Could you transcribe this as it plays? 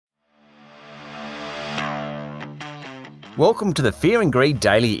Welcome to the Fear and Greed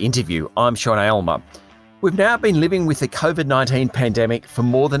Daily Interview. I'm Sean Aylmer. We've now been living with the COVID-19 pandemic for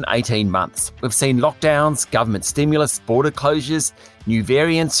more than 18 months. We've seen lockdowns, government stimulus, border closures, new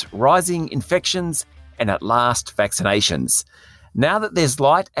variants, rising infections, and at last, vaccinations. Now that there's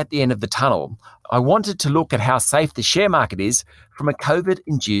light at the end of the tunnel, I wanted to look at how safe the share market is from a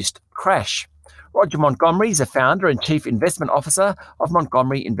COVID-induced crash. Roger Montgomery is a founder and chief investment officer of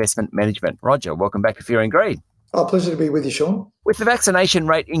Montgomery Investment Management. Roger, welcome back to Fear and Greed. Oh, pleasure to be with you, Sean. With the vaccination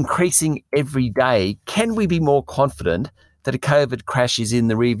rate increasing every day, can we be more confident that a COVID crash is in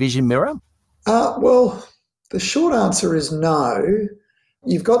the rear vision mirror? Well, the short answer is no.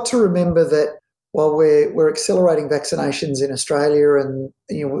 You've got to remember that while we're accelerating vaccinations in Australia and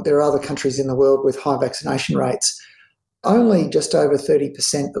there are other countries in the world with high vaccination rates, only just over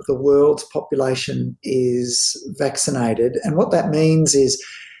 30% of the world's population is vaccinated. And what that means is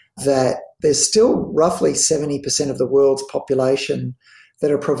that there's still roughly 70% of the world's population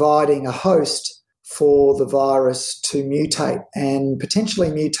that are providing a host for the virus to mutate and potentially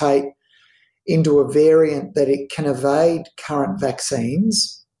mutate into a variant that it can evade current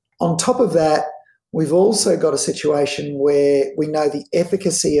vaccines. On top of that, we've also got a situation where we know the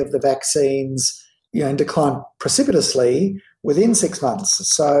efficacy of the vaccines decline precipitously within 6 months.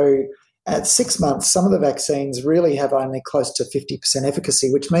 So at 6 months, some of the vaccines really have only close to 50%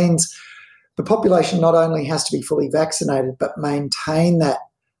 efficacy, which means the population not only has to be fully vaccinated, but maintain that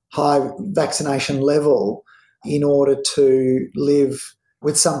high vaccination level in order to live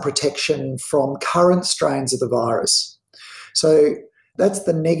with some protection from current strains of the virus. So that's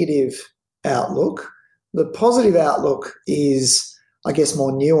the negative outlook. The positive outlook is, I guess,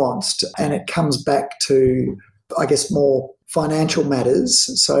 more nuanced, and it comes back to, I guess, more financial matters.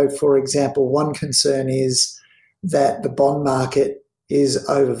 So, for example, one concern is that the bond market is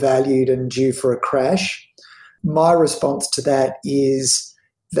overvalued and due for a crash. My response to that is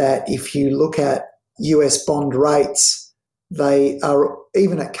that if you look at US bond rates, they are,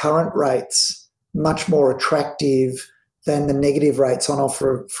 even at current rates, much more attractive than the negative rates on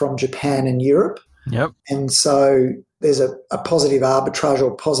offer from Japan and Europe. Yep. And so there's a positive arbitrage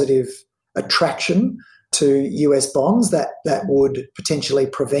or positive attraction to US bonds that would potentially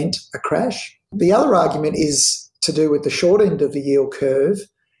prevent a crash. The other argument is to do with the short end of the yield curve,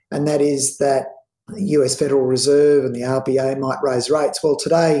 and that is that the US Federal Reserve and the RBA might raise rates. Well,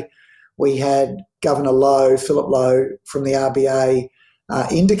 today we had Governor Lowe, Philip Lowe from the RBA,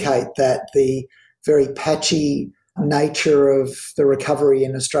 indicate that the very patchy nature of the recovery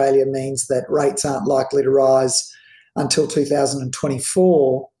in Australia means that rates aren't likely to rise until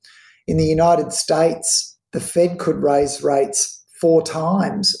 2024. In the United States, the Fed could raise rates 4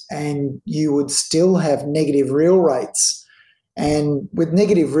 times and you would still have negative real rates. And with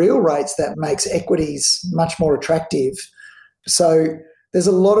negative real rates, that makes equities much more attractive. So there's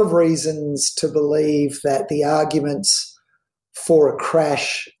a lot of reasons to believe that the arguments for a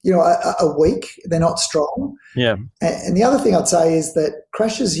crash, are weak. They're not strong. Yeah. And the other thing I'd say is that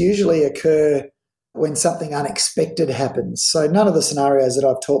crashes usually occur when something unexpected happens. So none of the scenarios that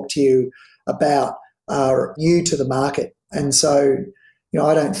I've talked to you about are new to the market. And so,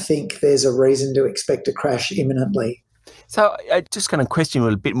 I don't think there's a reason to expect a crash imminently. So I just kind of question you a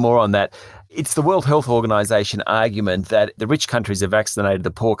little bit more on that. It's the World Health Organization argument that the rich countries are vaccinated,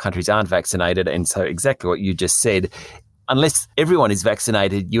 the poor countries aren't vaccinated. And so exactly what you just said, unless everyone is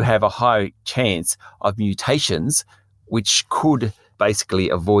vaccinated, you have a high chance of mutations, which could basically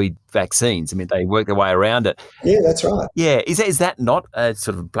avoid vaccines. I mean, they work their way around it. Yeah, that's right. Yeah. Is that not a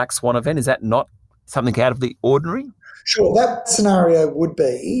sort of black swan event? Is that not something out of the ordinary? Sure, that scenario would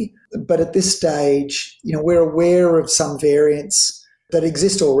be, but at this stage, we're aware of some variants that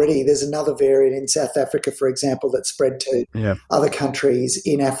exist already. There's another variant in South Africa, for example, that spread to other countries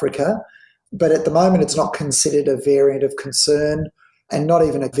in Africa. But at the moment, it's not considered a variant of concern and not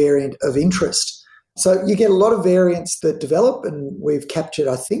even a variant of interest. So you get a lot of variants that develop, and we've captured,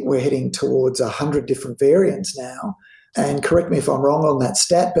 I think we're heading towards 100 different variants now. And correct me if I'm wrong on that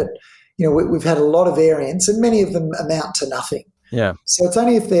stat, but we've had a lot of variants and many of them amount to nothing. Yeah. So it's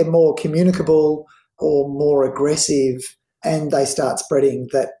only if they're more communicable or more aggressive and they start spreading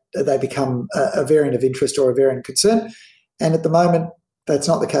that they become a variant of interest or a variant of concern. And at the moment, that's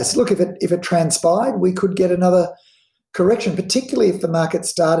not the case. Look, if it transpired, we could get another correction, particularly if the market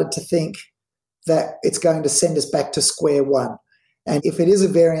started to think that it's going to send us back to square one. And if it is a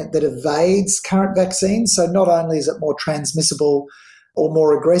variant that evades current vaccines, so not only is it more transmissible or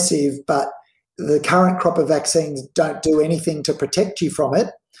more aggressive, but the current crop of vaccines don't do anything to protect you from it,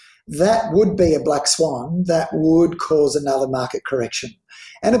 that would be a black swan that would cause another market correction.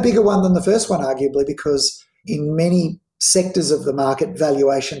 And a bigger one than the first one, arguably, because in many sectors of the market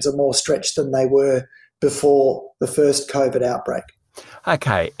valuations are more stretched than they were before the first COVID outbreak.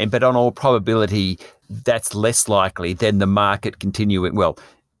 Okay, but on all probability, that's less likely than the market continuing. Well,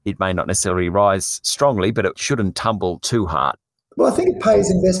 it may not necessarily rise strongly, but it shouldn't tumble too hard. Well, I think it pays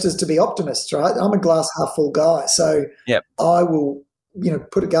investors to be optimists, right? I'm a glass half full guy, so Yep. I will,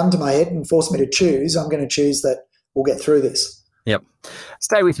 put a gun to my head and force me to choose. I'm going to choose that we'll get through this. Yep.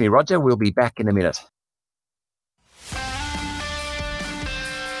 Stay with me, Roger. We'll be back in a minute.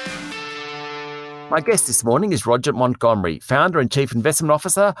 My guest this morning is Roger Montgomery, founder and chief investment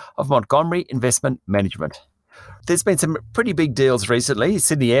officer of Montgomery Investment Management. There's been some pretty big deals recently.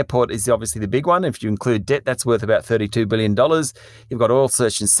 Sydney Airport is obviously the big one. If you include debt, that's worth about $32 billion. You've got Oil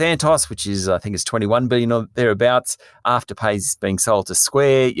Search and Santos, which is, I think it's $21 billion or thereabouts. Afterpay's being sold to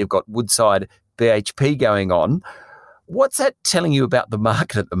Square. You've got Woodside BHP going on. What's that telling you about the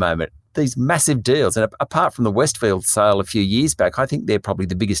market at the moment? These massive deals. And apart from the Westfield sale a few years back, I think they're probably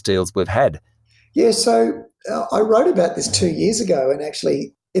the biggest deals we've had. Yeah, so I wrote about this 2 years ago and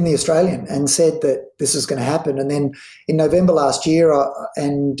actually in the Australian and said that this was going to happen. And then in November last year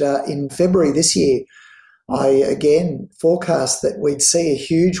and in February this year, I again forecast that we'd see a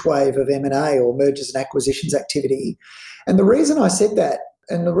huge wave of M&A or mergers and acquisitions activity. And the reason I said that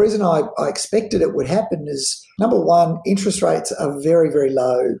and the reason I expected it would happen is, number one, interest rates are very, very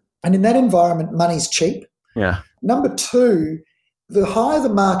low. And in that environment, money's cheap. Yeah. Number two, the higher the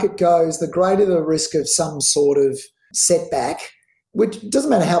market goes, the greater the risk of some sort of setback, which doesn't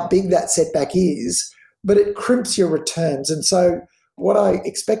matter how big that setback is, but it crimps your returns. And so what I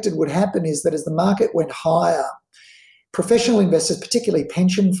expected would happen is that as the market went higher, professional investors, particularly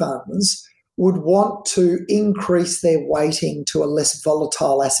pension funds, would want to increase their weighting to a less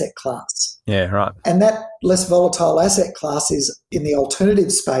volatile asset class. Yeah, right. And that less volatile asset class is in the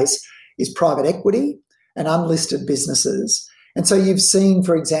alternative space is private equity and unlisted businesses. And so you've seen,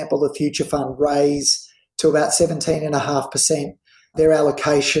 for example, the Future Fund raise to about 17.5% their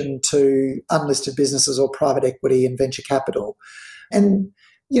allocation to unlisted businesses or private equity and venture capital. And,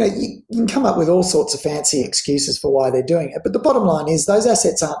 you can come up with all sorts of fancy excuses for why they're doing it. But the bottom line is those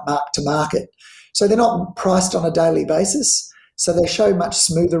assets aren't marked to market. So they're not priced on a daily basis. So they show much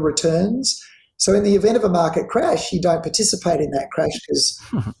smoother returns. So in the event of a market crash, you don't participate in that crash because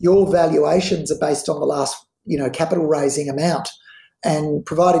your valuations are based on the last capital raising amount. And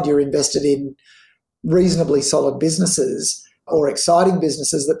provided you're invested in reasonably solid businesses or exciting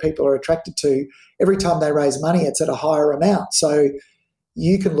businesses that people are attracted to, every time they raise money, it's at a higher amount. So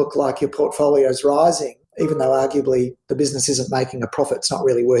you can look like your portfolio is rising, even though arguably the business isn't making a profit. It's not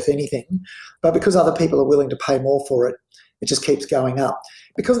really worth anything. But because other people are willing to pay more for it, it just keeps going up.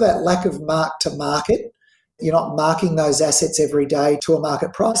 Because of that lack of mark to market, you're not marking those assets every day to a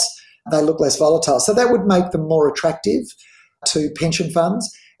market price, they look less volatile. So that would make them more attractive to pension funds.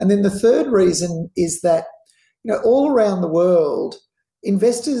 And then the third reason is that, all around the world,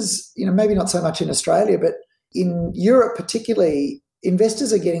 investors, maybe not so much in Australia, but in Europe particularly,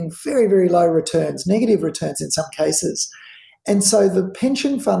 investors are getting very, very low returns, negative returns in some cases. And so the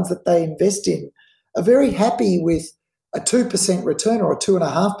pension funds that they invest in are very happy with a 2% return or a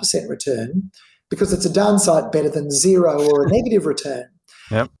 2.5% return because it's a downside better than zero or a negative return.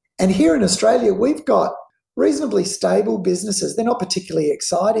 Yep. And here in Australia, we've got reasonably stable businesses. They're not particularly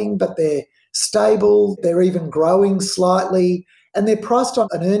exciting, but they're stable. They're even growing slightly, and they're priced on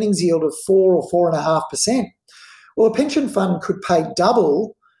an earnings yield of 4 or 4.5%. Well, a pension fund could pay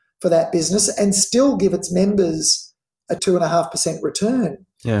double for that business and still give its members a 2.5% return.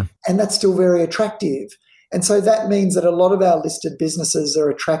 Yeah. And that's still very attractive. And so that means that a lot of our listed businesses are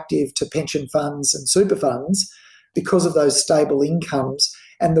attractive to pension funds and super funds because of those stable incomes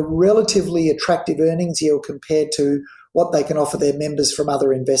and the relatively attractive earnings yield compared to what they can offer their members from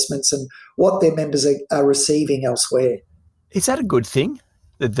other investments and what their members are receiving elsewhere. Is that a good thing,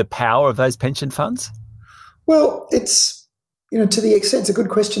 the power of those pension funds? Well, it's, to the extent, it's a good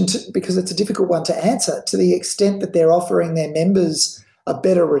question because it's a difficult one to answer. To the extent that they're offering their members a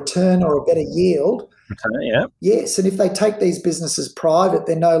better return or a better yield, yeah. Yes, and if they take these businesses private,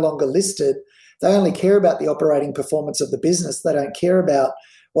 they're no longer listed. They only care about the operating performance of the business. They don't care about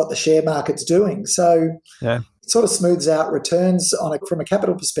what the share market's doing. So it sort of smooths out returns from a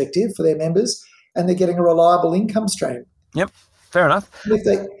capital perspective for their members, and they're getting a reliable income stream. Yep, fair enough.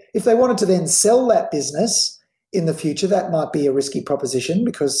 If they wanted to then sell that business in the future, that might be a risky proposition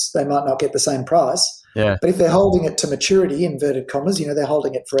because they might not get the same price. Yeah. But if they're holding it to maturity, inverted commas, they're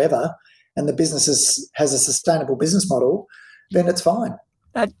holding it forever, and the business has a sustainable business model, then it's fine.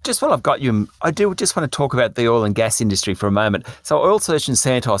 Just while I've got you, I do just want to talk about the oil and gas industry for a moment. So Oil Search and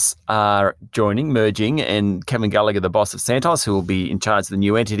Santos are merging, and Kevin Gallagher, the boss of Santos, who will be in charge of the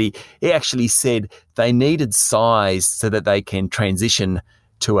new entity, he actually said they needed size so that they can transition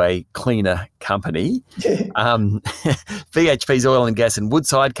to a cleaner company. BHP's Oil and Gas and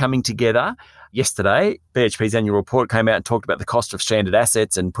Woodside coming together. Yesterday, BHP's annual report came out and talked about the cost of stranded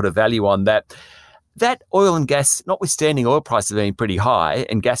assets and put a value on that. That oil and gas, notwithstanding oil prices being pretty high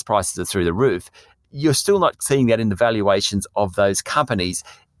and gas prices are through the roof, you're still not seeing that in the valuations of those companies.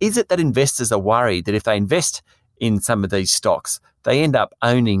 Is it that investors are worried that if they invest in some of these stocks, they end up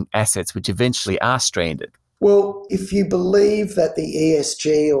owning assets which eventually are stranded? Well, if you believe that the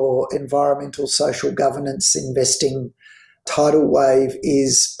ESG or environmental social governance investing tidal wave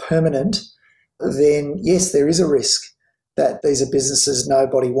is permanent, then yes, there is a risk that these are businesses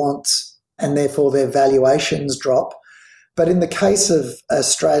nobody wants, and therefore their valuations drop. But in the case of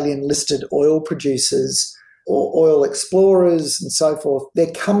Australian listed oil producers or oil explorers and so forth, there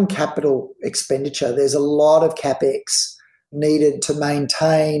come capital expenditure. There's a lot of CapEx needed to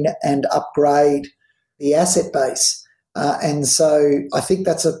maintain and upgrade the asset base. And so I think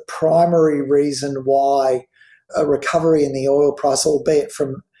that's a primary reason why a recovery in the oil price, albeit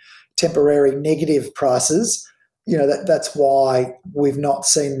from temporary negative prices, that's why we've not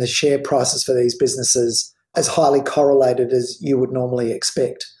seen the share prices for these businesses as highly correlated as you would normally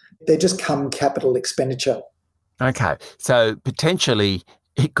expect. They just come capital expenditure. Okay, so potentially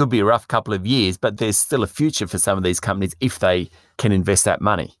it could be a rough couple of years, but there's still a future for some of these companies if they can invest that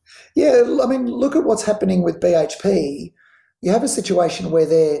money. Yeah, I mean, look at what's happening with BHP. You have a situation where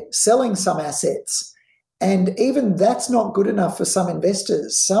they're selling some assets, and even that's not good enough for some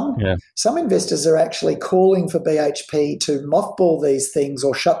investors. Some investors are actually calling for BHP to mothball these things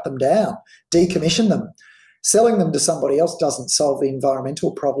or shut them down, decommission them. Selling them to somebody else doesn't solve the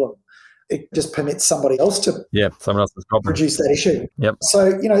environmental problem. It just permits somebody else to someone else's problem. Produce that issue. Yep.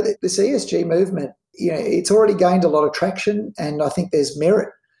 So, this ESG movement, it's already gained a lot of traction, and I think there's merit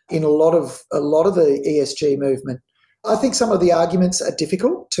in a lot of the ESG movement. I think some of the arguments are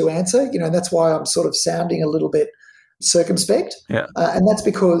difficult to answer, and that's why I'm sort of sounding a little bit circumspect. Yeah. And that's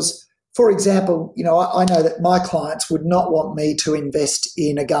because, for example, I know that my clients would not want me to invest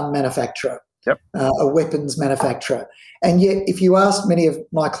in a gun manufacturer, a weapons manufacturer. And yet, if you ask many of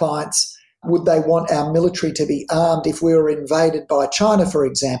my clients, would they want our military to be armed if we were invaded by China, for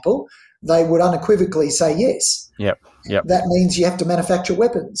example, they would unequivocally say yes. Yep. That means you have to manufacture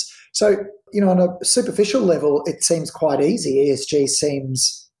weapons. So, on a superficial level, it seems quite easy. ESG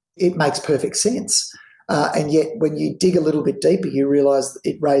it makes perfect sense. And yet when you dig a little bit deeper, you realise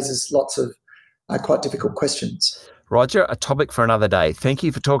it raises lots of quite difficult questions. Roger, a topic for another day. Thank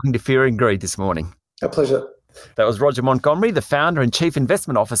you for talking to Fear and Greed this morning. A pleasure. That was Roger Montgomery, the founder and chief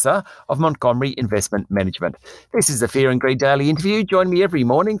investment officer of Montgomery Investment Management. This is the Fear and Greed Daily Interview. Join me every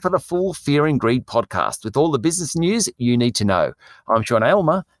morning for the full Fear and Greed podcast with all the business news you need to know. I'm Sean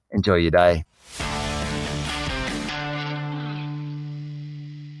Aylmer. Enjoy your day.